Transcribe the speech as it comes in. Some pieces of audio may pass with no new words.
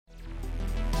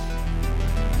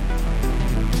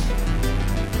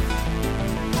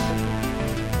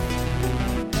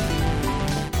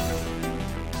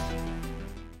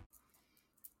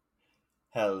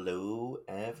Hello,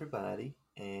 everybody,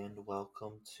 and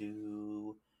welcome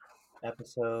to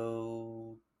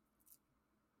episode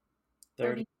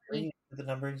 33. 33. The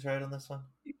numbering's right on this one?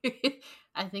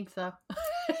 I think so.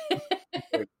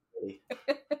 33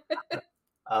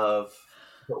 of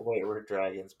the Wayward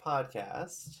Dragons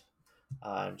podcast.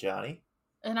 I'm Johnny.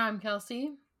 And I'm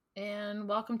Kelsey. And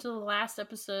welcome to the last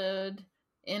episode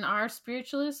in our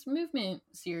spiritualist movement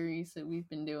series that we've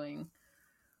been doing.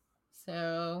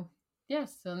 So,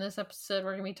 yes, so in this episode,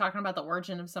 we're going to be talking about the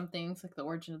origin of some things, like the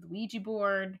origin of the Ouija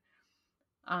board,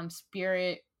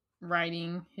 spirit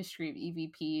writing, history of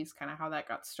EVPs, kind of how that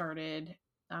got started,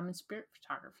 and spirit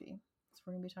photography. So,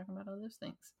 we're going to be talking about all those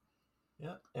things.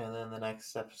 Yeah, and then the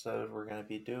next episode we're going to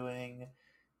be doing,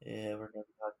 we're going to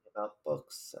be talking about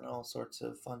books and all sorts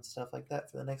of fun stuff like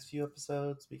that for the next few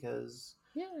episodes because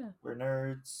we're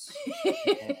nerds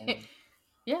and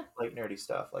like nerdy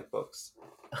stuff like books.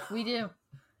 We do.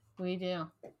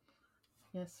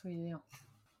 Yes, we do.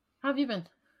 How have you been?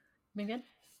 Been good?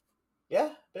 Yeah,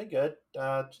 been good.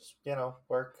 Just,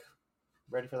 work,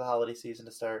 ready for the holiday season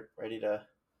to start, ready to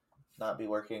not be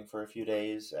working for a few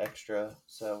days extra,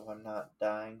 so I'm not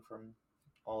dying from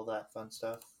all that fun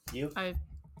stuff. You?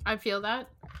 I feel that.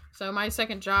 So my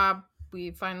second job,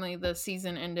 the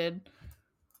season ended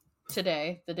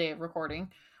today, the day of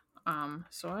recording.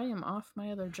 So I am off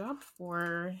my other job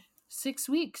for 6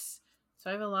 weeks. So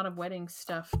I have a lot of wedding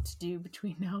stuff to do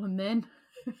between now and then.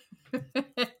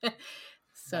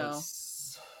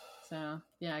 Nice. So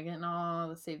yeah, getting all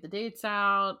the save the dates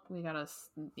out.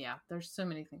 There's so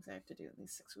many things I have to do in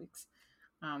these 6 weeks.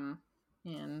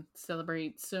 And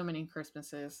celebrate so many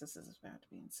Christmases. This is about to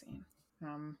be insane.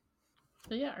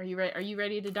 So yeah, are you ready? Are you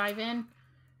ready to dive in?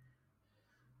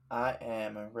 I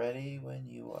am ready when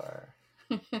you are.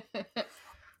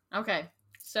 Okay,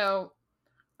 so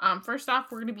first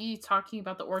off, we're going to be talking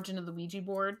about the origin of the Ouija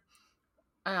board.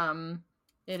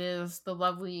 It is the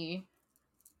lovely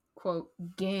quote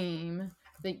game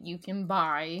that you can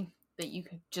buy that you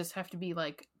just have to be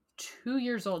like 2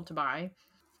 years old to buy.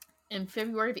 In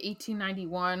February of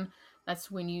 1891,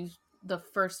 that's when the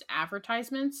first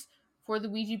advertisements for the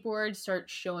Ouija board start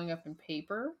showing up in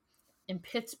paper in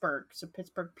Pittsburgh, so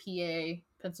Pittsburgh, PA,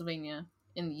 Pennsylvania,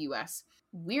 in the US.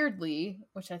 Weirdly,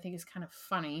 which I think is kind of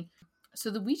funny, so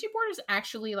the Ouija board is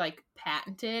actually like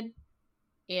patented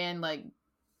and like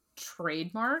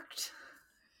trademarked.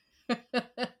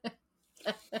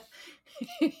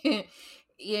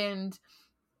 And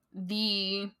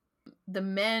the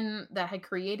men that had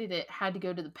created it had to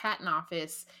go to the patent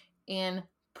office and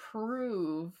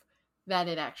prove that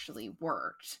it actually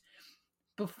worked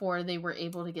before they were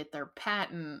able to get their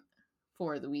patent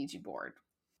for the Ouija board.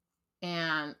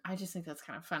 And I just think that's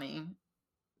kind of funny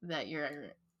that you're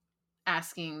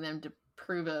asking them to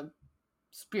prove a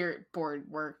spirit board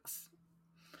works.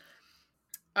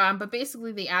 But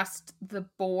basically they asked the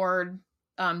board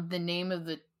the name of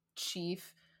the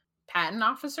chief patent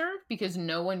officer because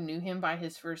no one knew him by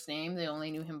his first name. They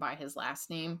only knew him by his last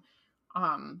name.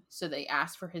 So they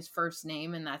asked for his first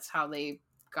name, and that's how they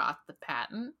got the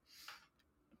patent.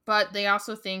 But they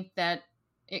also think that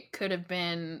it could have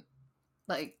been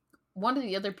like one of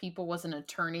the other people was an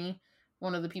attorney.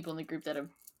 One of the people in the group that have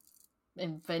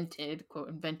invented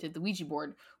the Ouija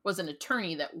board was an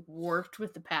attorney that worked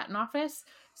with the patent office.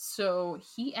 So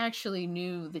he actually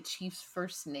knew the chief's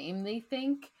first name, they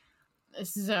think.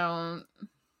 So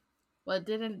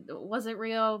was it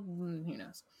real? Who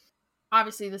knows?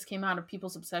 Obviously, this came out of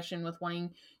people's obsession with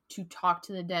wanting to talk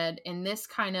to the dead, and this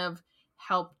kind of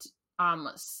helped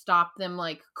stop them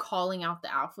like calling out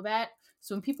the alphabet.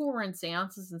 So when people were in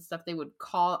seances and stuff, they would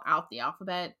call out the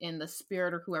alphabet, and the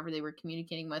spirit or whoever they were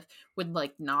communicating with would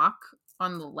like knock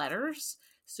on the letters.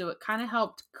 So it kind of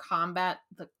helped combat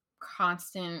the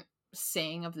constant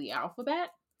saying of the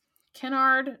alphabet.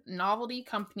 Kennard Novelty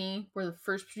Company were the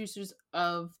first producers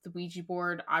of the Ouija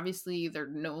board. Obviously, they're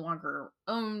no longer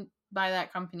owned by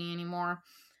that company anymore.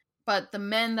 But the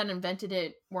men that invented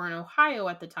it were in Ohio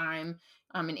at the time,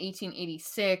 in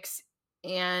 1886.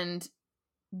 And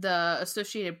the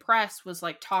Associated Press was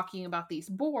like talking about these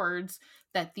boards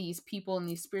that these people in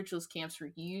these spiritualist camps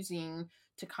were using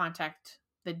to contact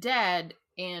the dead.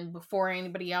 And before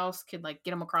anybody else could like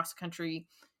get them across the country,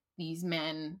 these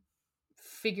men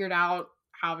figured out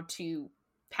how to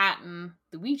patent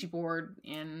the Ouija board,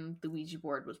 and the Ouija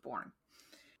board was born.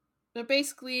 So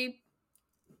basically,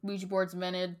 Ouija board's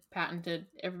invented, patented,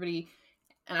 everybody,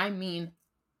 and I mean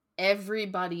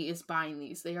everybody is buying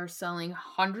these. They are selling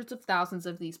hundreds of thousands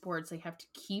of these boards. They have to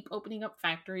keep opening up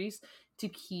factories to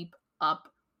keep up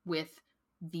with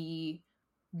the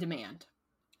demand.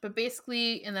 But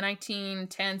basically, in the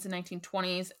 1910s and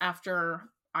 1920s, after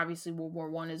obviously World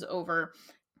War I is over,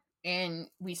 and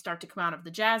we start to come out of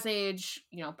the Jazz Age,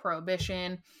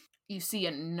 Prohibition, you see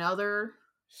another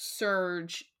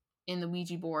surge in the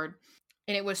Ouija board.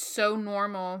 And it was so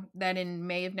normal that in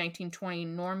May of 1920,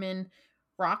 Norman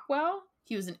Rockwell,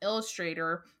 he was an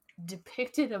illustrator,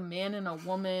 depicted a man and a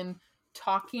woman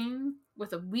talking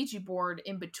with a Ouija board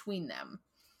in between them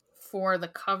for the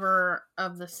cover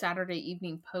of the Saturday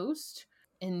Evening Post.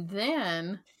 And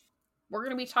then we're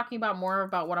going to be talking about more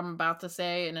about what I'm about to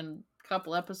say in a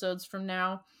couple episodes from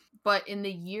now. But in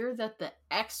the year that The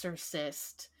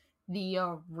Exorcist, the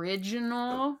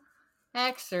original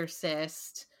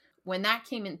Exorcist, when that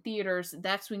came in theaters,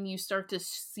 that's when you start to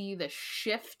see the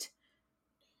shift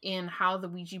in how the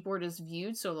Ouija board is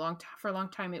viewed. So for a long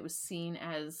time, it was seen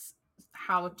as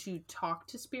how to talk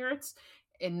to spirits.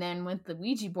 And then when the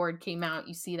Ouija board came out,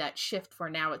 you see that shift for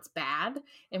now it's bad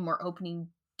and we're opening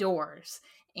doors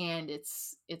and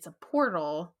it's a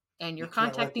portal and you're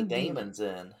contacting demons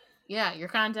in. Yeah, you're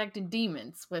contacting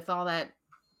demons with all that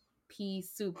pea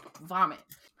soup vomit.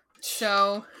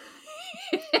 So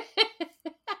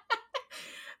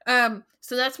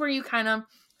so that's where you kind of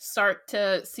start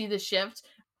to see the shift.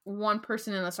 One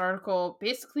person in this article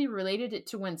basically related it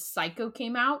to when Psycho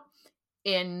came out,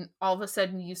 and all of a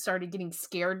sudden you started getting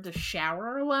scared to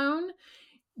shower alone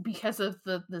because of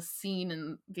the scene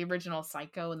in the original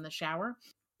Psycho in the shower.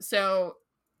 So,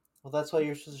 well, that's why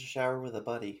you're supposed to shower with a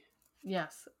buddy.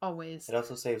 Yes, always. It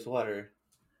also saves water.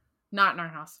 Not in our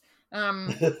house.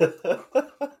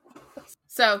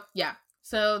 So yeah.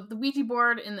 So the Ouija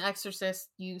board in The Exorcist,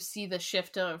 you see the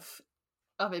shift of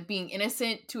it being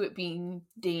innocent to it being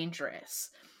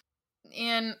dangerous.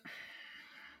 And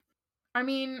I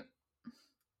mean,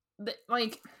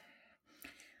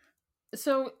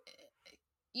 so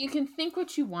you can think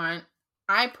what you want.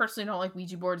 I personally don't like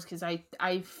Ouija boards because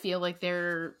I feel like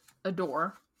they're a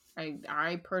door.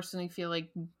 I personally feel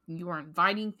like you are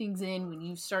inviting things in when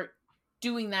you start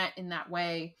doing that in that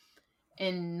way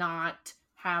and not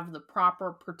have the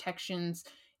proper protections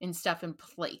and stuff in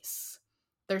place.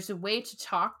 There's a way to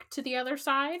talk to the other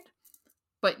side,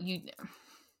 but I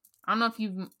don't know if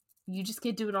you just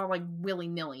can't do it all like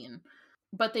willy-nilly.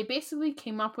 But they basically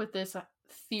came up with this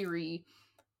theory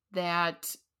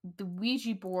that the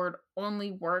Ouija board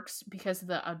only works because of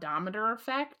the odometer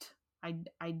effect.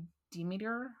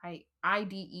 Ideometer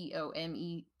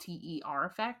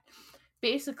effect.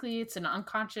 Basically, it's an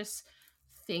unconscious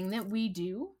thing that we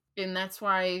do, and that's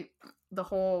why the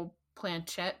whole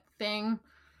planchette thing,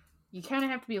 you kind of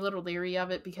have to be a little leery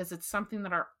of it because it's something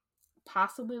that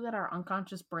our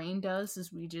unconscious brain does,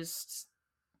 is we just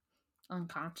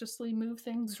unconsciously move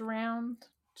things around.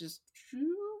 Just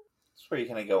it's where you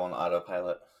kind of go on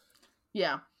autopilot.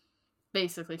 Yeah,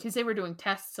 basically, because they were doing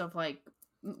tests of like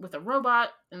with a robot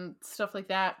and stuff like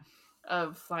that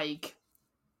of like,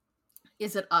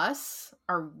 is it us?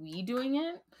 Are we doing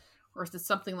it? Or is it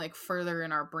something like further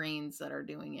in our brains that are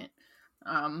doing it?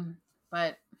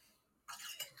 But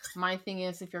my thing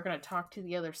is, if you're going to talk to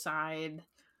the other side,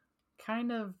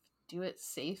 kind of do it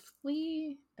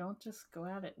safely. Don't just go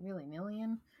at it willy-nilly.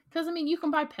 Because, I mean, you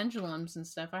can buy pendulums and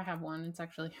stuff. I have one. It's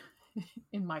actually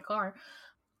in my car.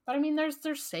 But, I mean,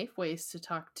 there's safe ways to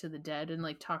talk to the dead and,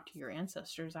 like, talk to your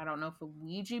ancestors. I don't know if a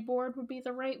Ouija board would be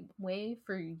the right way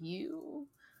for you.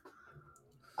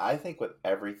 I think with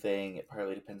everything, it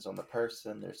partly depends on the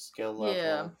person, their skill level.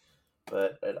 Yeah.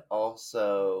 But it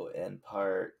also, in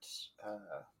part,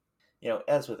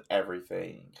 as with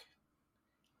everything,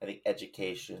 I think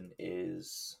education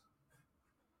is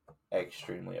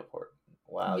extremely important.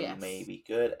 While you may be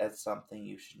good at something,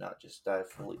 you should not just dive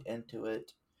fully into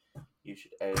it. You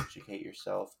should educate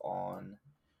yourself on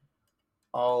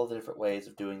all the different ways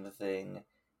of doing the thing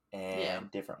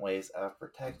and different ways of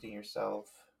protecting yourself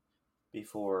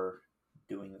before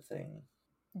doing the thing.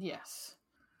 Yes.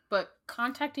 But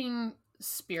contacting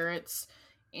spirits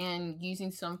and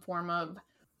using some form of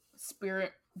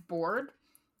spirit board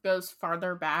goes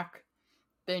farther back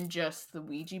than just the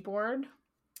Ouija board.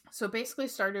 So basically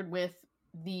started with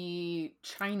the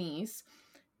Chinese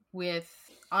with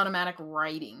automatic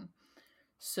writing.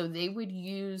 So they would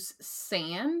use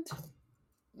sand,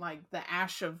 like the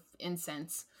ash of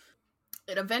incense.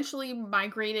 It eventually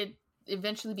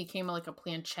became like a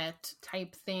planchette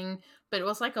type thing, but it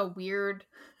was like a weird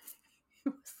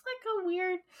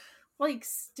like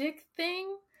stick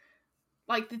thing,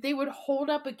 like that they would hold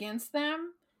up against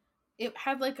them. It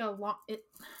had like a long, it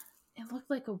looked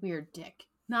like a weird dick,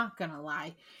 not gonna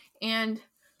lie. And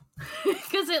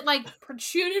because it like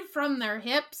protruded from their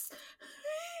hips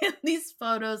in these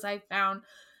photos I found.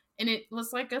 And it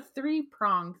was like a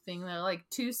 3-prong thing. That like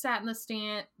 2 sat in the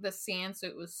sand, so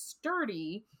it was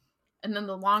sturdy, and then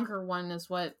the longer one is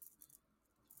what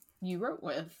you wrote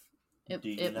with. Do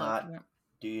you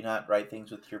not write things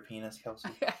with your penis, Kelsey?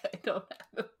 I don't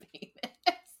have a penis.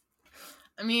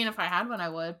 I mean, if I had one, I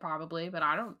would probably, but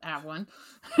I don't have one.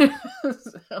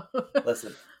 So.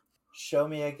 Listen, show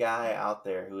me a guy out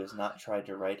there who has not tried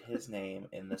to write his name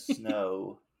in the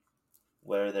snow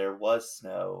where there was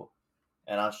snow,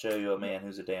 and I'll show you a man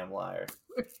who's a damn liar.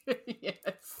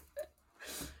 Yes.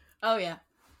 Oh yeah.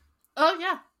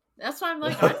 That's why I'm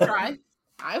like, I'd try.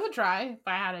 I would try if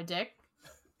I had a dick.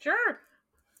 Sure.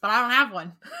 But I don't have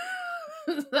one.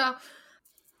 So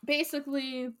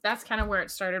basically, that's kind of where it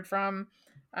started from.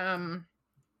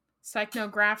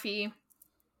 Psychography.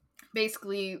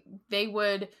 Basically, they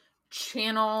would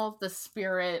channel the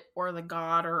spirit or the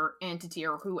god or entity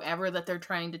or whoever that they're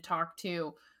trying to talk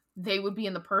to. They would be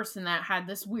in the person that had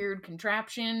this weird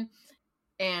contraption,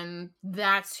 and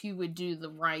that's who would do the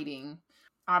writing.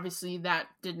 Obviously, that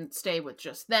didn't stay with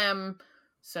just them,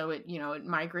 so it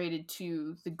migrated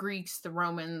to the Greeks, the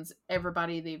Romans,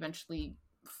 everybody. They eventually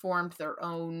formed their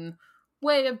own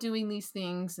way of doing these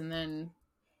things, and then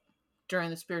during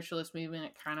the spiritualist movement,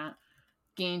 it kind of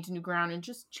gained new ground and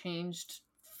just changed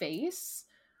face.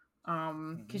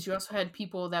 Because you also had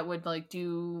people that would like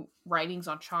do writings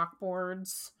on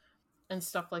chalkboards and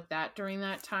stuff like that during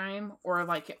that time, or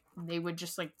like they would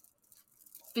just like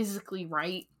physically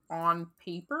write on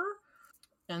paper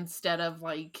instead of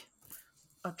like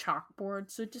a chalkboard.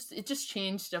 So it just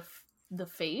changed the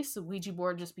face. The Ouija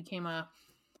board just became an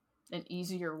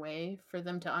easier way for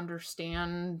them to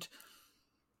understand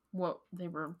what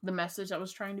the message that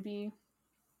was trying to be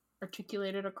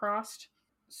articulated across.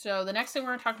 So the next thing we're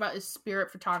going to talk about is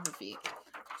spirit photography.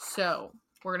 So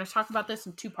we're going to talk about this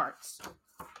in 2 parts: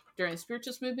 during the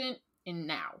spiritualist movement and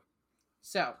now.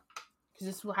 So, because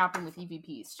this will happen with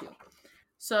EVPs too.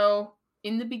 So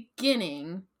in the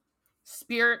beginning,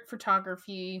 spirit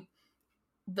photography,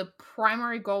 the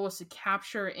primary goal was to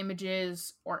capture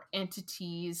images or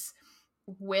entities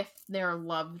with their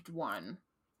loved one.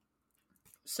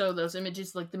 So those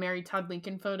images, like the Mary Todd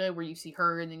Lincoln photo where you see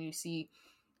her and then you see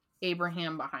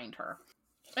Abraham behind her.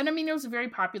 And I mean, it was a very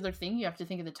popular thing. You have to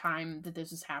think of the time that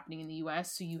this was happening in the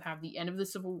US. So you have the end of the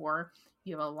Civil War.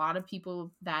 You have a lot of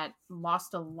people that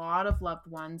lost a lot of loved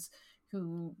ones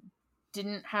who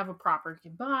didn't have a proper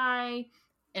goodbye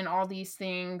and all these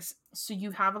things. So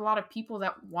you have a lot of people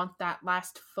that want that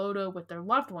last photo with their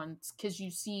loved ones, because you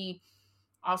see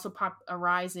also a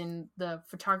rise in the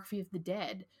photography of the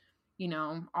dead.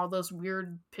 All those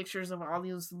weird pictures of all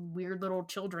these weird little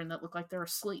children that look like they're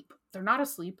asleep. They're not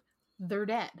asleep. They're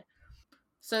dead.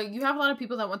 So you have a lot of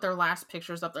people that want their last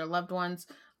pictures of their loved ones.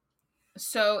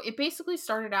 So it basically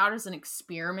started out as an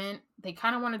experiment. They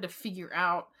kind of wanted to figure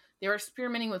out, they were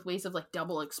experimenting with ways of like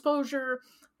double exposure,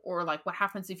 or like what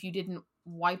happens if you didn't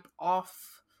wipe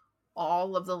off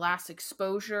all of the last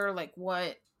exposure, like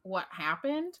what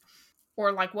happened,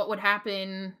 or like what would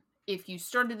happen if you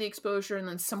started the exposure and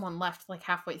then someone left like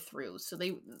halfway through. So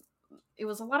it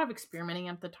was a lot of experimenting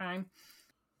at the time.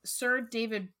 Sir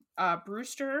David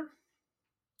Brewster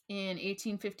in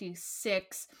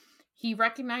 1856, he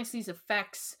recognized these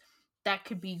effects that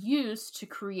could be used to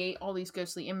create all these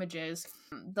ghostly images.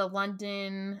 The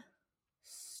London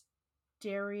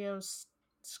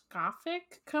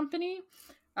Stereoscopic Company,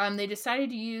 they decided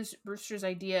to use Brewster's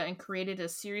idea and created a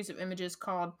series of images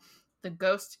called The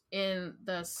Ghost in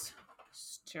the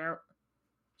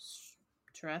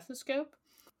Stethoscope.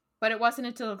 But it wasn't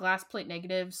until the glass plate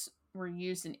negatives were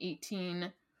used in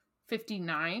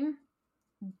 1859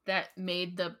 that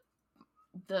made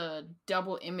the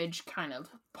double image kind of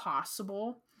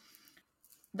possible.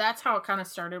 That's how it kind of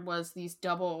started, was these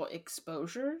double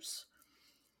exposures.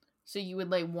 So you would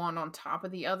lay one on top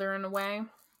of the other in a way.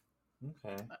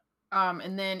 Okay.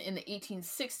 And then in the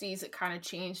 1860s, it kind of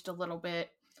changed a little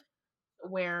bit,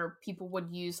 where people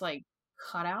would use like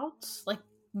cutouts, like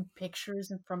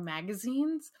pictures from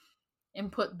magazines,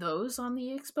 and put those on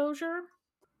the exposure.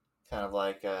 Kind of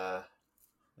like the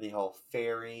whole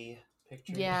fairy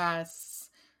picture. Yes.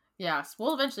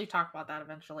 We'll eventually talk about that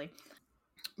eventually.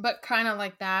 But kind of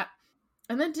like that.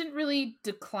 And then didn't really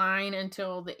decline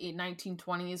until the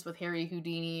 1920s with Harry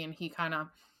Houdini, and he kind of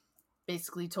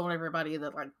basically told everybody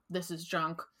that like, this is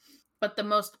junk. But the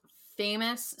most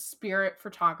famous spirit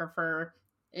photographer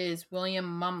is William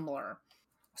Mumler.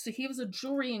 So he was a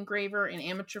jewelry engraver and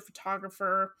amateur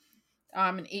photographer. In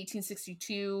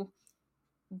 1862,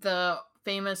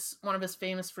 one of his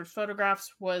famous first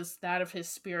photographs was that of his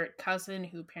spirit cousin,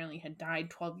 who apparently had died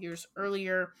 12 years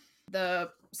earlier. The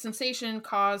sensation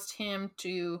caused him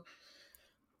to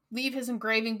leave his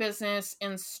engraving business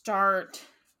and start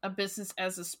a business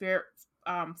as a spirit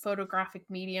photographic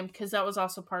medium, because that was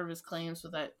also part of his claims, so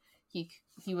that he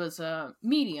was a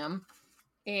medium.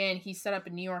 And he set up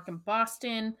in New York and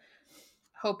Boston,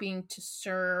 hoping to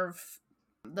serve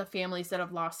the families that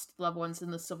have lost loved ones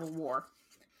in the Civil War.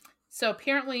 So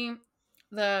apparently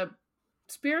the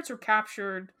spirits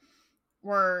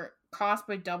were caused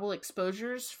by double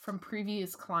exposures from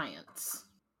previous clients.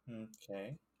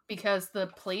 Okay. Because the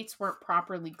plates weren't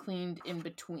properly cleaned in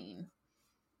between.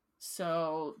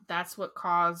 So that's what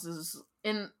causes,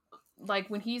 and like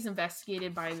when he's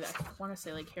investigated by I want to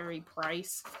say like Harry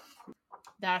Price,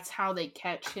 that's how they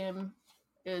catch him,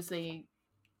 is they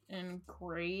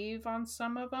engrave on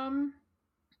some of them.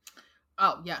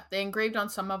 Oh yeah, they engraved on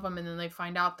some of them, and then they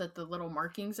find out that the little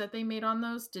markings that they made on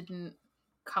those didn't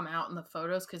come out in the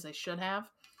photos because they should have.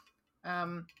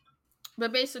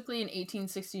 But basically in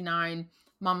 1869,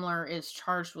 Mumler is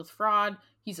charged with fraud.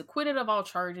 He's acquitted of all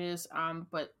charges,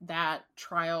 but that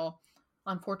trial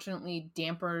unfortunately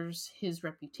dampers his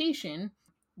reputation.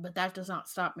 But that does not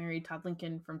stop Mary Todd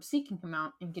Lincoln from seeking him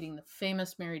out and getting the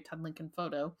famous Mary Todd Lincoln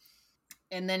photo.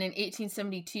 And then in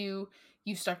 1872,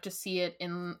 you start to see it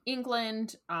in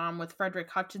England with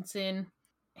Frederick Hutchinson.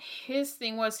 His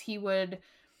thing was he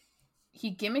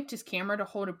gimmicked his camera to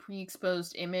hold a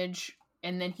pre-exposed image,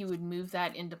 and then he would move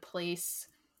that into place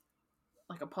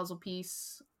like a puzzle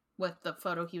piece with the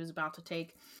photo he was about to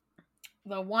take.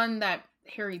 The one that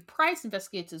Harry Price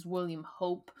investigates is William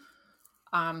Hope.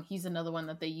 He's another one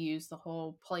that they use the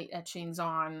whole plate etchings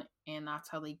on, and that's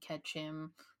how they catch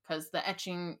him, because the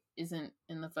etching isn't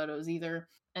in the photos either.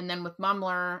 And then with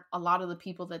Mumler, a lot of the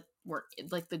people that were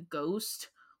like the ghost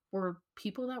were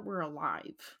people that were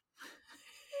alive.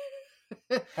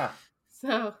 Huh.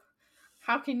 So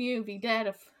how can you be dead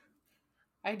if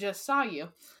I just saw you?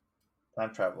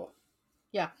 Time travel.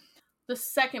 Yeah. The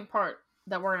second part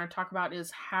that we're going to talk about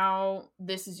is how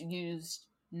this is used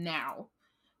now.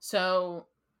 So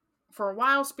for a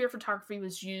while, spirit photography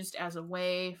was used as a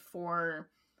way for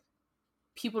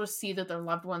people to see that their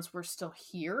loved ones were still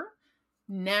here.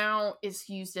 Now it's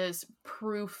used as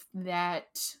proof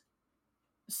that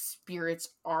spirits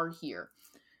are here.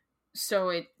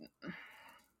 So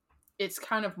it's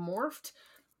kind of morphed.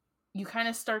 You kind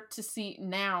of start to see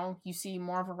now, you see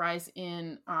more of a rise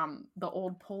in the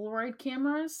old Polaroid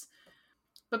cameras.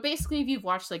 But basically, if you've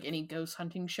watched like any ghost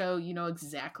hunting show, you know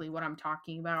exactly what I'm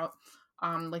talking about.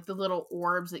 Like the little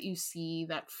orbs that you see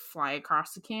that fly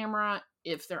across the camera,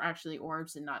 if they're actually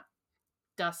orbs and not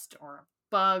dust or a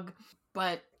bug.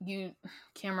 But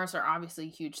cameras are obviously a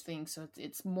huge thing, so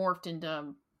it's morphed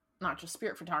into not just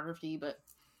spirit photography, but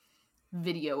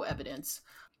video evidence.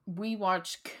 We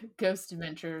watch Ghost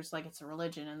Adventures like it's a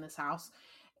religion in this house,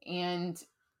 and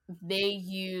they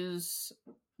use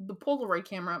the Polaroid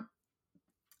camera,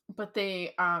 but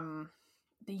they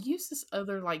use this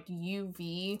other like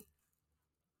UV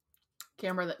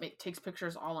camera that takes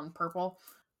pictures all in purple.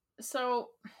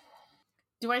 So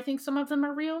do I think some of them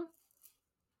are real?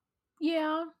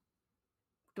 Yeah.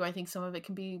 Do I think some of it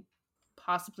can be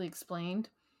possibly explained?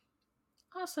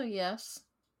 Also yes.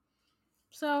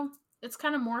 So it's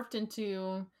kind of morphed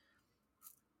into,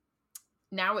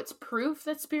 now it's proof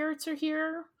that spirits are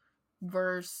here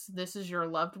versus this is your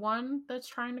loved one that's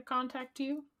trying to contact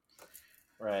you.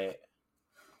 Right.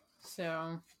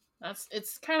 So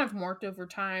it's kind of morphed over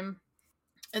time.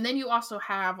 And then you also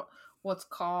have what's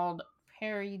called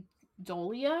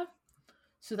pareidolia.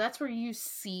 So that's where you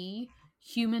see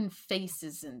human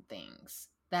faces and things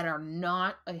that are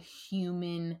not a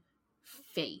human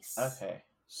face. Okay.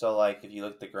 So, like, if you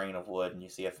look at the grain of wood and you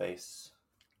see a face.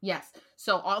 Yes.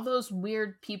 So all those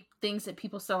weird things that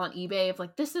people sell on eBay of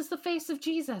like, this is the face of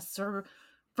Jesus or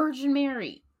Virgin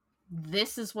Mary.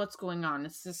 This is what's going on.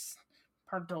 It's this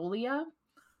pareidolia.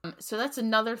 So that's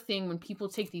another thing when people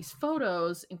take these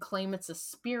photos and claim it's a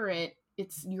spirit.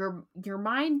 It's your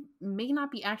mind may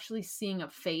not be actually seeing a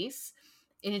face,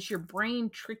 and it's your brain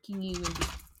tricking you into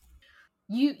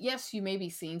you may be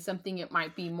seeing something. It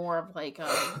might be more of like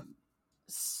a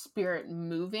spirit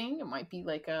moving. It might be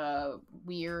like a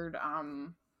weird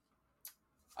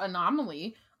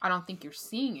anomaly. I don't think you're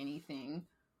seeing anything,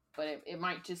 but it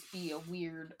might just be a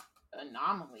weird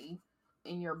anomaly,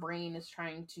 and your brain is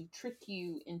trying to trick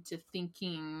you into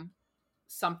thinking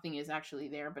something is actually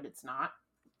there, but it's not.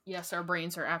 Yes, our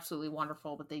brains are absolutely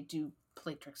wonderful, but they do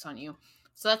play tricks on you.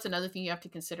 So that's another thing you have to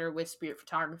consider with spirit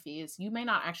photography is you may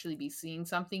not actually be seeing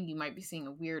something. You might be seeing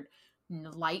a weird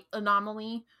light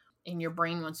anomaly, and your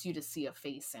brain wants you to see a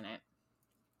face in it.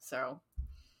 So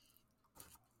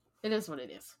it is what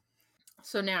it is.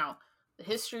 So now, the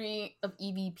history of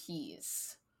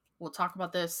EVPs. We'll talk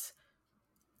about this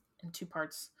in 2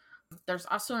 parts. There's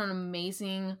also an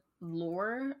amazing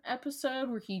lore episode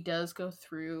where he does go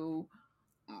through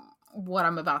what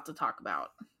I'm about to talk about,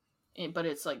 but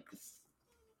it's like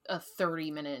a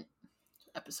 30-minute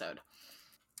episode.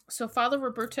 So Father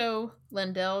Roberto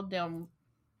Lendel del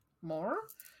Moura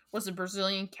was a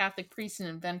Brazilian Catholic priest and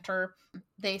inventor.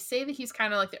 They say that he's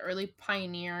kind of like the early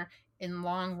pioneer in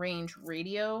long-range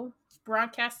radio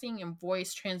broadcasting and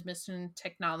voice transmission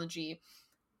technology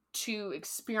to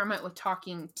experiment with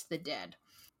talking to the dead.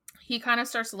 He kind of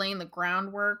starts laying the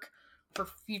groundwork for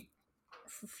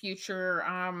future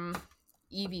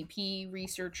EVP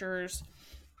researchers.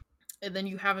 And then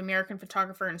you have American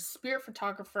photographer and spirit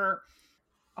photographer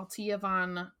Altia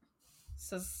von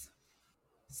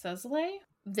Sesley.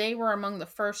 They were among the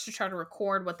first to try to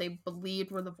record what they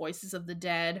believed were the voices of the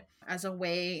dead as a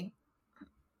way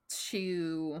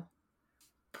to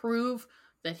prove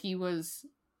that he was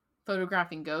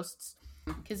photographing ghosts.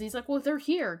 Because he's like, well, they're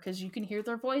here because you can hear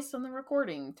their voice on the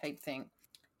recording type thing.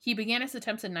 He began his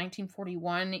attempts in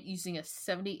 1941 using a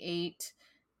 78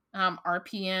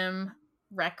 RPM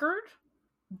record,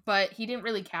 but he didn't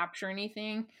really capture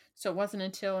anything. So it wasn't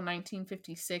until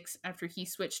 1956, after he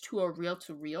switched to a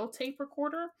reel-to-reel tape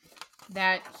recorder,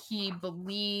 that he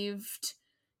believed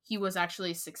he was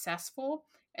actually successful.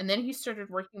 And then he started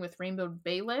working with Rainbow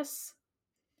Bayless,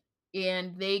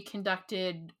 and they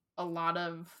conducted a lot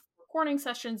of recording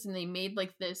sessions, and they made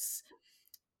like this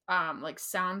like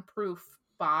soundproof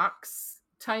box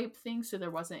type thing, so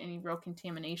there wasn't any real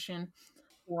contamination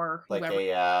or like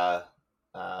whoever.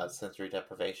 a sensory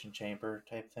deprivation chamber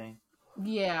type thing.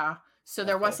 Yeah. So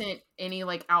there wasn't any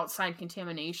like outside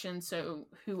contamination. So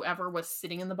whoever was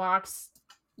sitting in the box,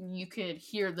 you could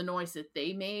hear the noise that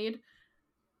they made.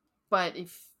 But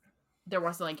if there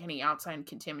wasn't like any outside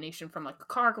contamination from like a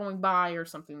car going by or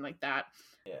something like that.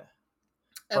 Yeah.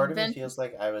 Part of me feels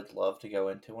like I would love to go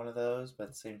into one of those, but at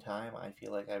the same time, I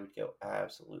feel like I would go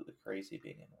absolutely crazy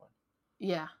being in one.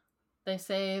 Yeah. They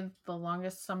say the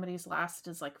longest somebody's lasted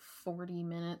is like 40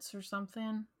 minutes or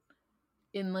something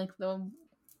in like the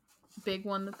big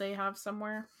one that they have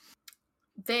somewhere.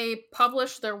 They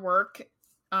published their work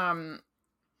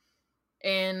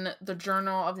in the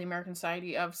Journal of the American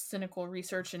Society of Cynical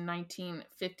Research in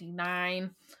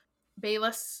 1959.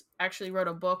 Bayless actually wrote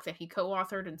a book that he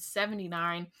co-authored in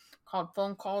 79 called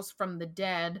Phone Calls from the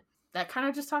Dead that kind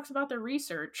of just talks about their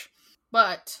research.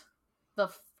 But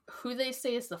who they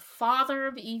say is the father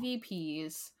of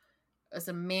EVPs is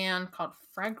a man called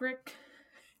Frederick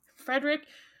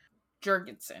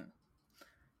Jurgensen.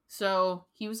 So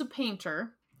he was a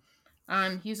painter.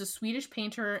 He's a Swedish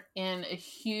painter and a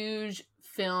huge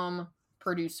film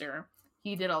producer.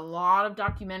 He did a lot of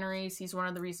documentaries. He's one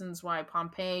of the reasons why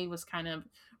Pompeii was kind of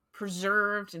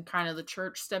preserved, and kind of the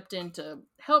church stepped in to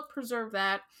help preserve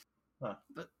that. Huh.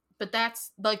 But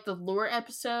that's like the lore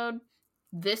episode.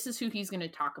 This is who he's going to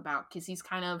talk about, because he's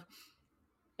kind of,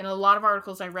 in a lot of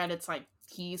articles I read, it's like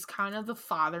he's kind of the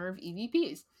father of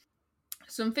EVPs.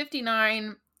 So in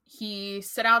 59, he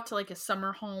set out to like a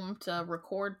summer home to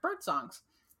record bird songs.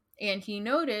 And he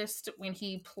noticed when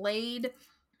he played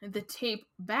the tape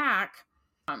back,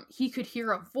 he could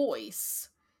hear a voice.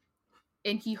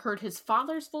 And he heard his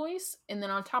father's voice. And then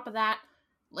on top of that,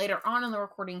 later on in the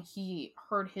recording, he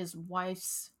heard his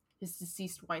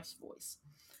deceased wife's voice.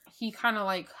 He kind of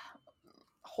like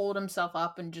holed himself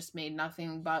up and just made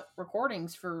nothing but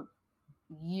recordings for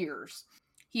years.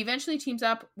 He eventually teams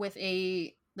up with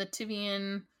a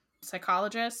Latvian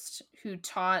psychologist who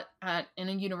taught in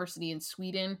a university in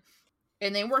Sweden,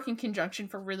 and they work in conjunction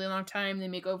for a really long time. They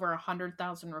make over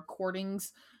 100,000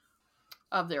 recordings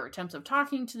of their attempts of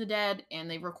talking to the dead,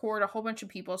 and they record a whole bunch of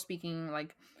people speaking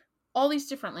like all these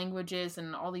different languages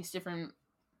and all these different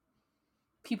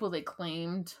people they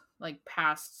claimed, like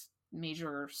past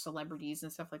major celebrities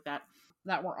and stuff like that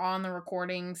were on the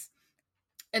recordings.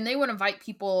 And they would invite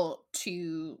people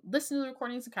to listen to the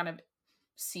recordings and kind of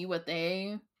see what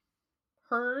they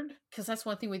heard, because that's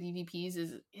one thing with EVPs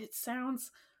is it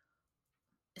sounds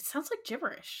like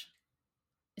gibberish.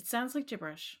 It sounds like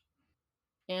gibberish,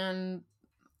 and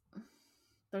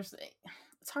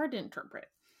it's hard to interpret.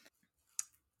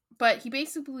 But he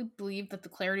basically believed that the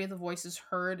clarity of the voices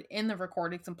heard in the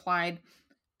recordings implied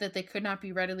that they could not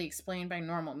be readily explained by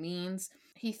normal means.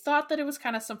 He thought that it was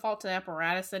kind of some fault to the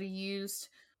apparatus that he used.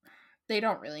 They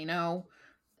don't really know.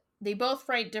 They both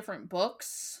write different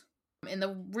books. And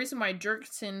the reason why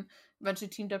Jurgensen eventually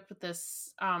teamed up with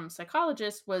this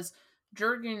psychologist was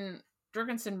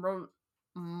Jurgensen wrote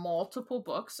multiple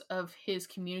books of his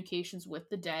communications with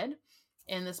the dead.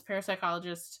 And this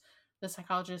the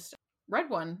psychologist read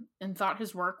one and thought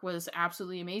his work was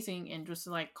absolutely amazing and just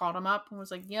like called him up and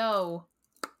was like, yo,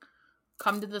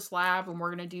 come to this lab and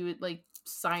we're going to do it like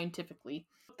scientifically.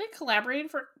 They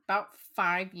collaborated for about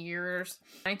 5 years.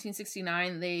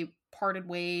 1969, they parted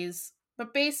ways.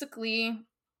 But basically,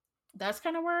 that's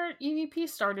kind of where EVP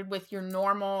started with your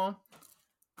normal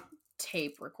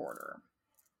tape recorder.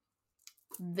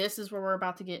 This is where we're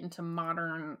about to get into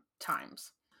modern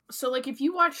times. So, like, if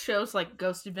you watch shows like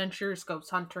Ghost Adventures, Ghost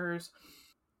Hunters,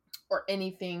 or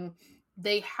anything,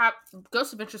 they have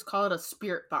Ghost Adventures call it a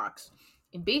spirit box.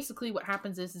 And basically, what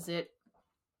happens is it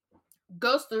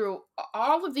goes through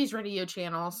all of these radio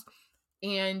channels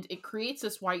and it creates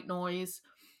this white noise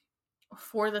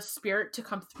for the spirit to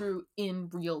come through in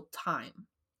real time.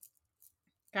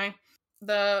 Okay?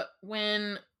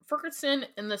 When Ferguson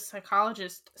and the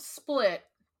psychologist split,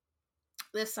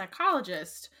 this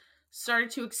psychologist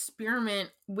started to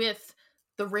experiment with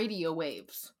the radio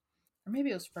waves. Or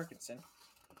maybe it was Ferguson.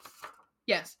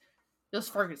 Yes, it was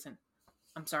Ferguson.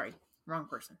 I'm sorry, wrong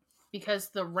person. Because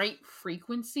the right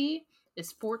frequency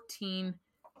is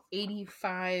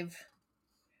 1485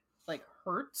 like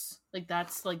hertz. Like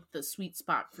that's like the sweet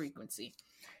spot frequency.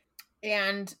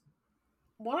 And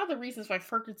one of the reasons why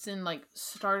Ferguson like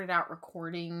started out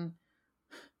recording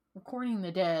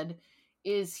the dead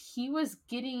is he was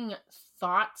getting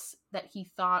thoughts that he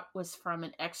thought was from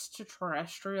an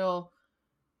extraterrestrial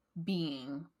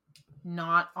being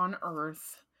not on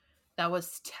Earth that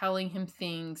was telling him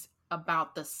things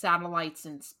about the satellites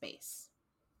in space.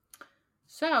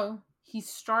 So he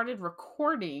started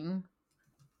recording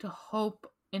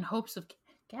in hopes of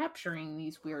capturing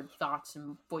these weird thoughts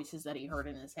and voices that he heard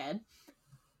in his head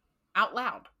out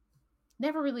loud.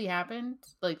 Never really happened,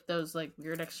 like those like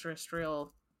weird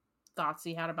extraterrestrial thoughts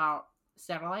he had about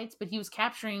satellites, but he was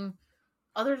capturing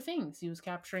other things. He was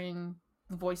capturing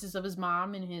the voices of his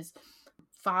mom and his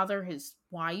father, his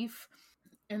wife,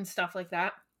 and stuff like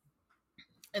that.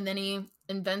 And then he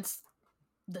invents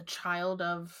the child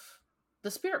of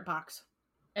the spirit box.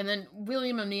 And then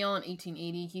William O'Neill in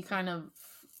 1880, he kind of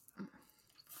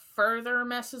further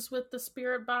messes with the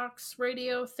spirit box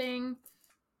radio thing.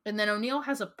 And then O'Neill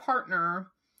has a partner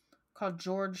called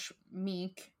George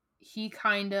Meek. He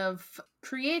kind of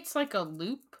creates like a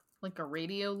loop, like a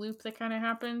radio loop that kind of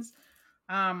happens.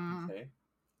 Okay.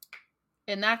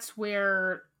 And that's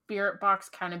where spirit box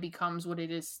kind of becomes what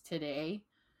it is today,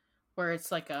 where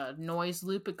it's like a noise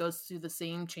loop. It goes through the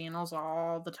same channels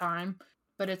all the time.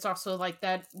 But it's also like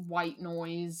that white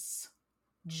noise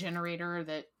generator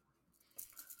that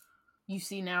you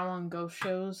see now on ghost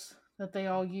shows that they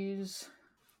all use.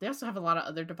 They also have a lot of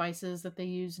other devices that they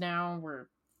use now where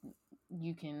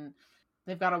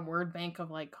they've got a word bank of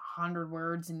like 100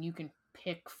 words and you can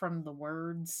pick from the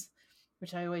words,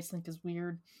 which I always think is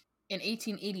weird. In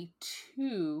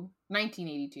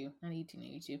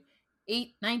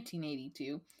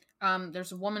 1982,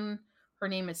 there's a woman, her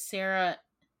name is Sarah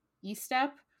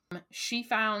Estep. She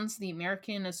founds the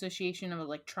American Association of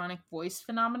Electronic Voice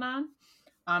Phenomenon.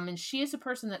 And she is a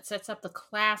person that sets up the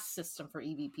class system for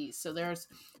EVPs. So there's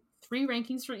 3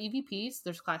 rankings for EVPs.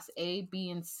 There's class A, B,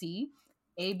 and C.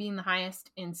 A being the highest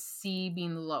and C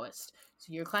being the lowest.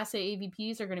 So your class A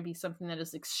EVPs are going to be something that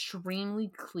is extremely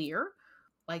clear.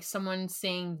 Like someone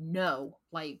saying no.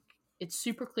 Like it's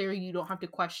super clear. You don't have to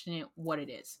question it what it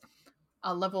is.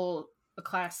 A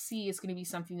class C is going to be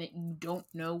something that you don't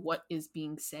know what is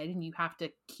being said and you have to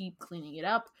keep cleaning it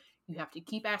up. You have to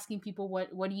keep asking people,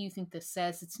 what do you think this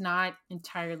says? It's not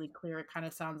entirely clear. It kind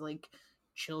of sounds like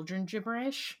children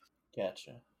gibberish.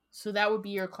 Gotcha. So that would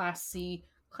be your class C.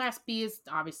 Class B is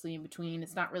obviously in between.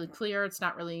 It's not really clear. It's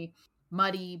not really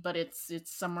muddy, but it's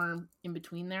somewhere in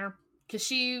between there. Because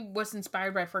she was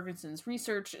inspired by Ferguson's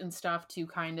research and stuff to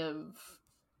kind of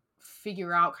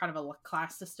figure out kind of a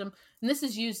class system. And this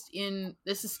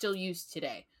is still used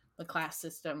today, the class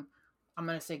system. I'm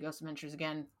going to say Ghost Adventures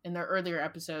again. In their earlier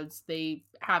episodes, they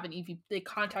have they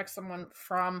contact someone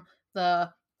from the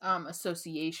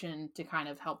association to kind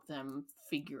of help them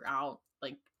figure out,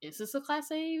 like, is this a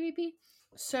Class A EVP?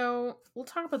 So we'll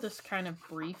talk about this kind of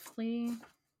briefly.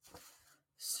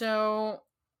 So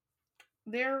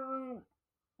there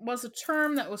was a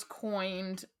term that was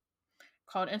coined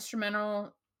called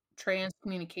instrumental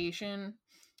transcommunication.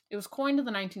 It was coined in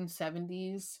the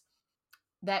 1970s.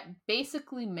 That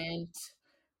basically meant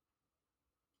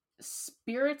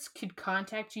spirits could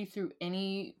contact you through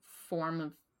any form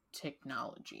of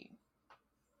technology.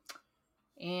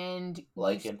 And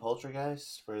like in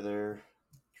Poltergeist, where they're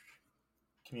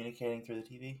communicating through the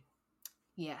TV?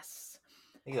 Yes.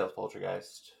 I think that was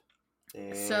Poltergeist.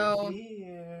 They're So,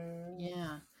 here.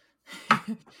 yeah.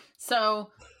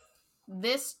 So,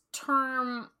 this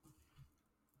term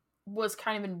was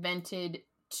kind of invented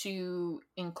to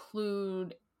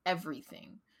include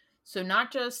everything. So,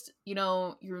 not just,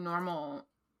 your normal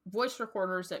voice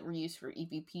recorders that were used for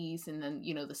EVPs and then,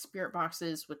 the spirit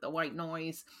boxes with the white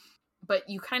noise, but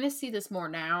you kind of see this more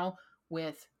now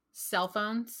with cell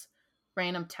phones,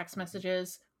 random text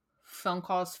messages, phone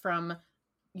calls from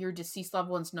your deceased loved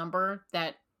one's number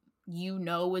that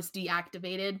was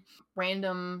deactivated,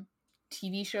 random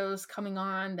TV shows coming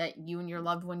on that you and your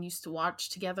loved one used to watch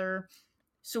together.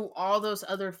 So all those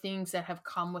other things that have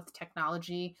come with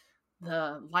technology,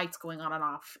 the lights going on and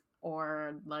off,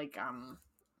 or like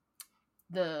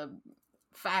the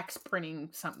fax printing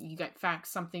something, you got fax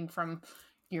something from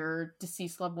your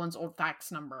deceased loved one's old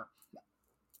fax number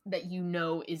that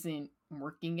isn't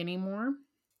working anymore.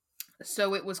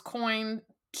 So it was coined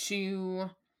to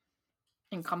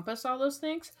encompass all those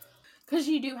things, because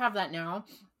you do have that now.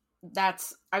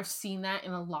 I've seen that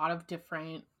in a lot of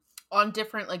different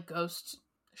like ghost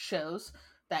shows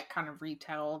that kind of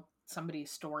retell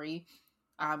somebody's story.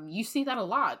 You see that a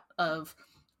lot of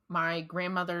my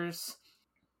grandmother's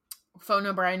phone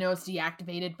number. I know it's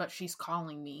deactivated, but she's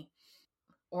calling me,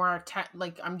 or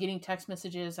like I'm getting text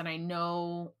messages and I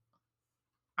know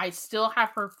I still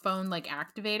have her phone like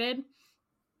activated.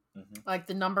 Mm-hmm. Like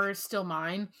the number is still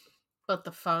mine, but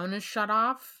the phone is shut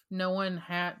off. No one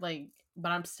had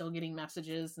but I'm still getting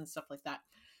messages and stuff like that.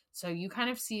 So you kind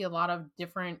of see a lot of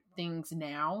different things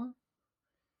now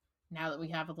that we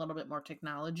have a little bit more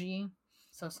technology.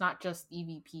 So it's not just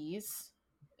EVPs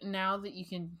now that you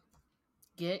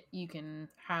can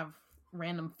have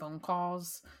random phone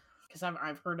calls, because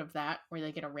I've heard of that, where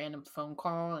they get a random phone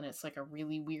call and it's like a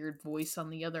really weird voice on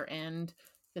the other end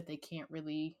that they can't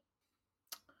really,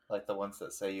 like the ones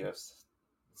that say you have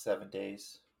 7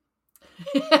 days.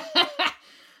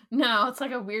 No, it's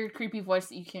like a weird creepy voice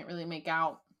that you can't really make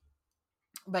out,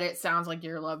 but it sounds like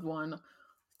your loved one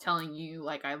telling you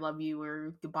like I love you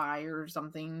or goodbye or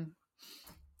something.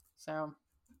 So,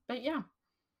 but yeah,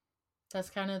 that's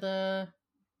kind of the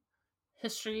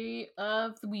history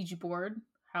of the Ouija board,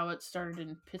 how it started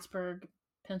in Pittsburgh,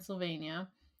 Pennsylvania.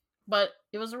 But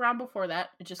it was around before that.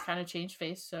 It just kind of changed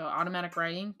face. So automatic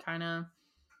writing kind of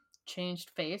changed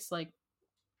face, like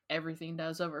everything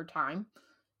does over time.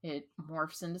 It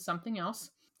morphs into something else.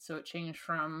 So it changed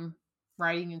from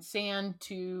writing in sand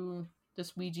to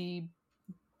this Ouija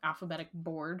alphabetic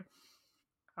board.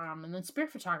 And then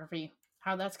spirit photography,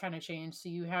 how that's kind of changed. So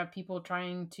you have people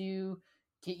trying to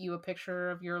get you a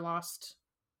picture of your loved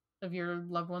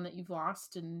one that you've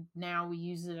lost, and now we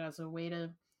use it as a way to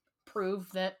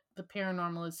prove that the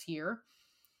paranormal is here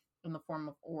in the form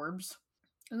of orbs.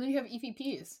 And then you have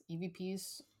EVPs.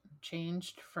 EVPs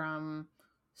changed from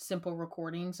simple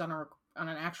recordings on an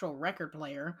actual record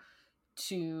player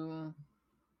to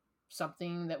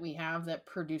something that we have that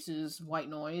produces white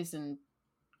noise and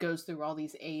goes through all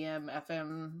these AM,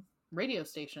 FM radio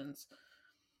stations.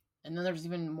 And then there's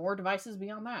even more devices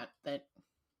beyond that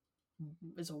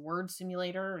is a word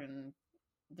simulator, and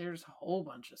there's a whole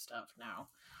bunch of stuff now.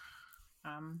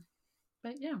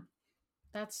 But yeah,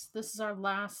 this is our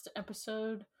last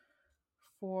episode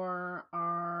for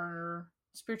our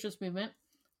spiritualist movement.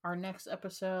 Our next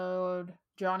episode,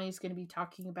 Johnny's going to be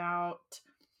talking about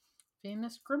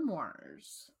famous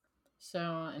grimoires. So,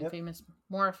 and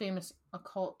more famous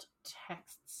occult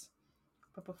texts.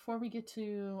 But before we get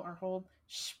to our whole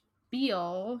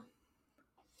spiel,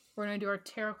 we're going to do our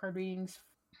tarot card readings.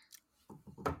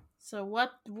 So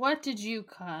what did you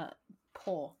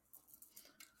pull?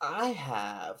 I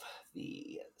have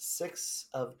the Six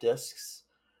of Discs,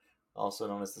 also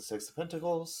known as the Six of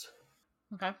Pentacles.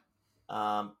 Okay.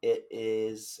 It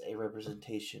is a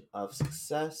representation of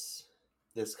success.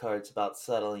 This card's about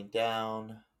settling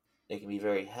down. It can be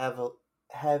very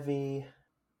heavy,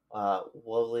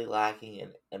 woefully lacking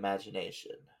in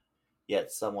imagination,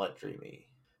 yet somewhat dreamy.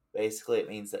 Basically, it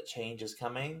means that change is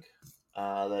coming,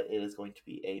 that it is going to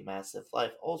be a massive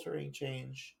life-altering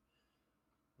change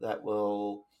that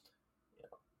will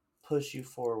push you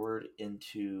forward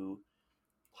into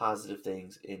positive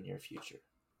things in your future.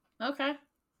 Okay.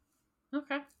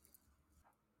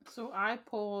 So I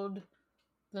pulled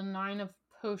the Nine of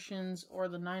Potions, or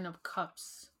the Nine of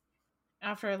Cups.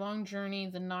 After a long journey,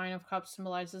 the Nine of Cups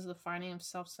symbolizes the finding of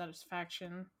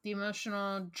self-satisfaction. The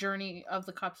emotional journey of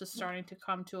the Cups is starting to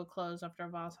come to a close after a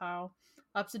volatile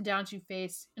ups and downs you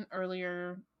face in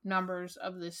earlier numbers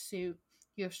of this suit.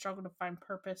 You have struggled to find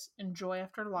purpose and joy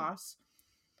after loss.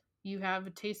 You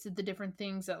have tasted the different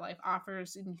things that life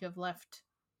offers, and you have left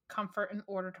comfort in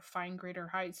order to find greater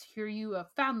heights. Here you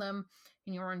have found them,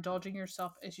 and you are indulging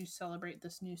yourself as you celebrate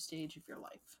this new stage of your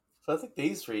life. So I think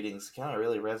these readings kind of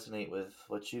really resonate with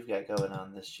what you've got going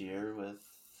on this year with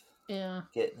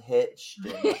getting hitched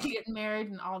and getting married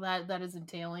and all that is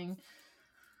entailing.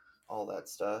 All that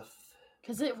stuff.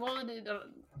 Because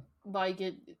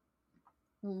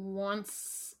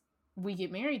once we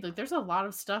get married, like there's a lot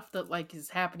of stuff that like is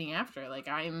happening after. Like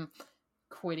I'm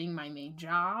quitting my main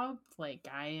job. Like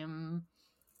I am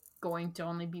going to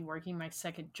only be working my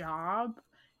second job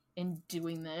and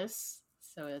doing this.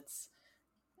 So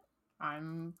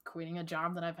I'm quitting a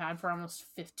job that I've had for almost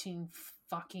 15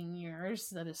 fucking years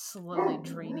that is slowly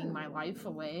draining my life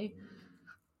away.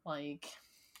 Like,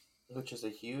 which is a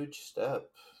huge step.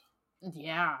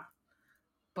 Yeah.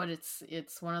 But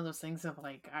it's one of those things of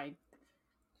like I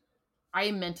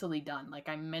am mentally done. Like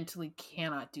I mentally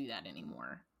cannot do that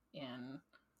anymore. And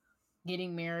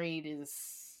getting married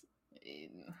it's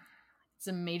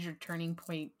a major turning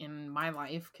point in my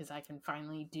life because I can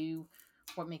finally do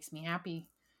what makes me happy.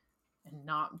 And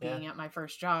not being at my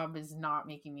first job is not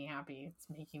making me happy. It's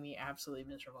making me absolutely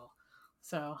miserable.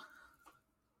 So,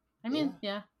 I mean,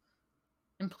 yeah.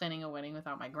 I'm planning a wedding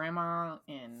without my grandma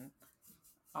and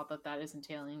all that is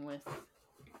entailing with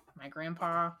my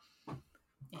grandpa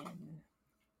and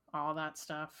all that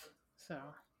stuff. So,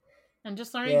 and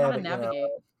just learning how to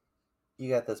navigate. You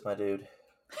got this, my dude.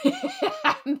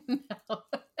 No.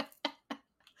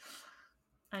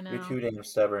 I know. You're too damn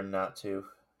stubborn not to.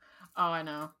 Oh, I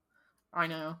know.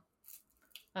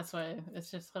 That's why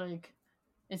it's just like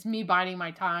it's me biding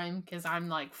my time because I'm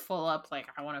like full up. Like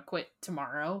I want to quit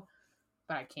tomorrow,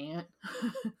 but I can't.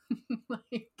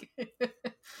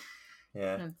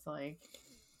 It's like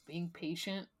being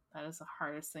patient. That is the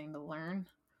hardest thing to learn.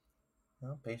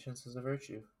 Well, patience is a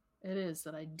virtue. It is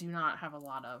that I do not have a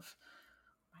lot of.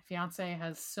 My fiance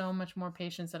has so much more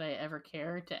patience than I ever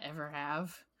care to ever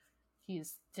have.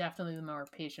 He's definitely the more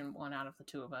patient one out of the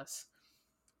two of us.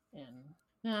 And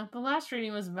yeah, the last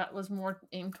reading was more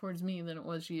aimed towards me than it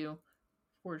was you,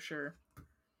 for sure.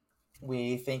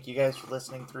 We thank you guys for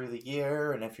listening through the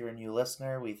year, and if you're a new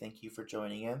listener, we thank you for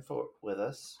joining in with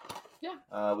us.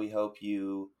 Yeah. We hope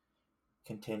you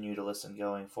continue to listen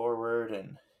going forward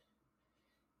and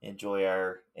enjoy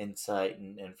our insight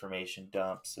and information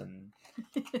dumps. And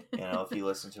if you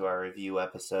listen to our review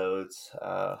episodes,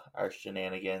 our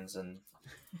shenanigans and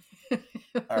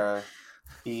our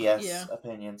BS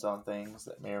opinions on things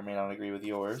that may or may not agree with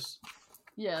yours.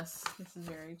 Yes, this is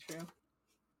very true.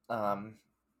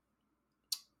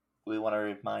 We want to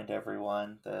remind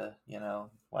everyone that,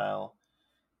 while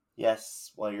you're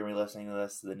going to be listening to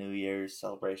this, the New Year's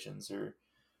celebrations are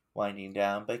winding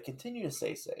down, but continue to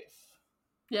stay safe.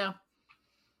 Yeah.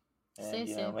 And, stay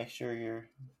safe. Make sure you're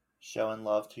showing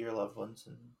love to your loved ones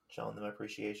and showing them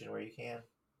appreciation where you can.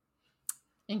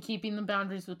 And keeping the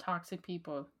boundaries with toxic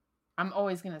people. I'm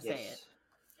always going to say it.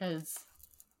 Because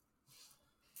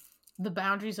the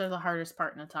boundaries are the hardest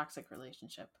part in a toxic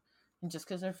relationship. And just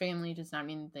because they're family does not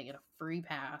mean they get a free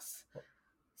pass.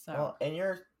 So. Well, and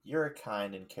you're a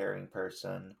kind and caring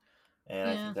person. And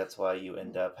I think that's why you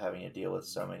end up having to deal with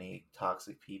so many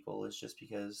toxic people. Is just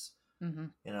because,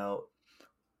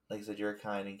 like I said, you're a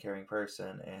kind and caring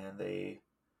person. And they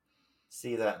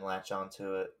see that and latch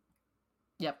onto it.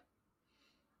 Yep.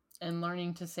 And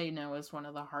learning to say no is one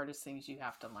of the hardest things you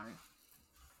have to learn.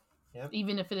 Yep.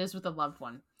 Even if it is with a loved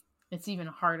one. It's even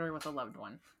harder with a loved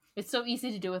one. It's so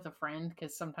easy to do with a friend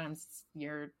because sometimes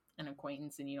you're an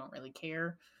acquaintance and you don't really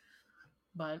care.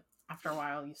 But after a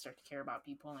while, you start to care about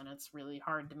people and it's really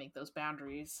hard to make those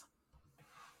boundaries.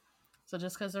 So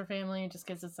just because they're family, just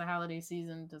because it's the holiday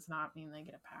season, does not mean they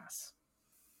get a pass.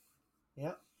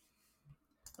 Yep.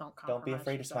 Don't be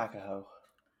afraid to smack a hoe.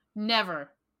 Never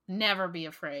be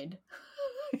afraid.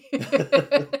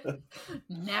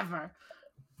 Never.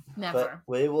 But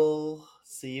we will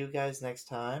see you guys next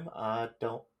time.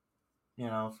 Don't,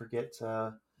 forget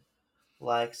to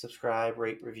like, subscribe,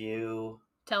 rate, review.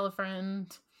 Tell a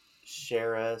friend.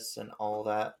 Share us and all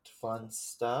that fun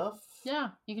stuff. Yeah,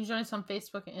 you can join us on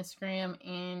Facebook and Instagram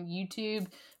and YouTube.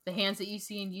 The hands that you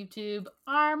see in YouTube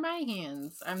are my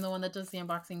hands. I'm the one that does the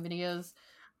unboxing videos.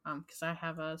 Because I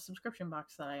have a subscription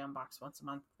box that I unbox once a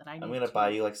month that I need. I'm gonna buy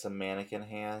you like some mannequin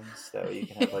hands that way you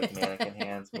can have like mannequin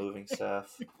hands moving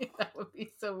stuff. That would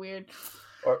be so weird.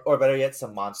 Or better yet,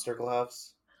 some monster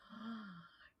gloves.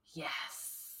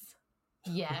 Yes.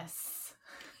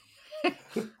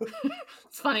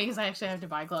 It's funny because I actually have to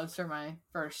buy gloves for my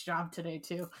first job today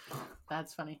too.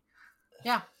 That's funny.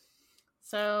 Yeah.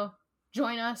 So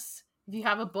join us. If you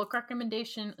have a book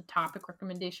recommendation, a topic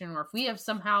recommendation, or if we have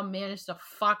somehow managed to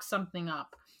fuck something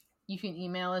up, You can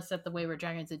email us at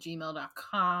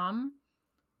thewaywarddragons@gmail.com.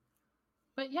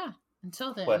 But yeah,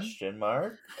 until then. Question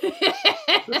mark.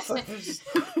 Just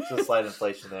a slight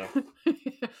inflation there.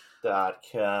 .com.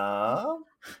 I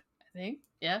think.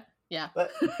 Yeah.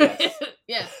 But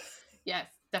yes. yes,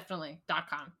 definitely.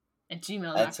 .com and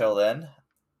gmail.com. Until then.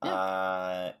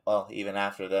 Yeah. Well, even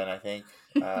after then, I think,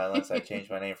 unless I change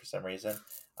my name for some reason.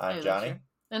 I'm Johnny.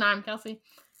 And I'm Kelsey.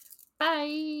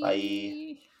 Bye.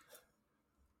 Bye.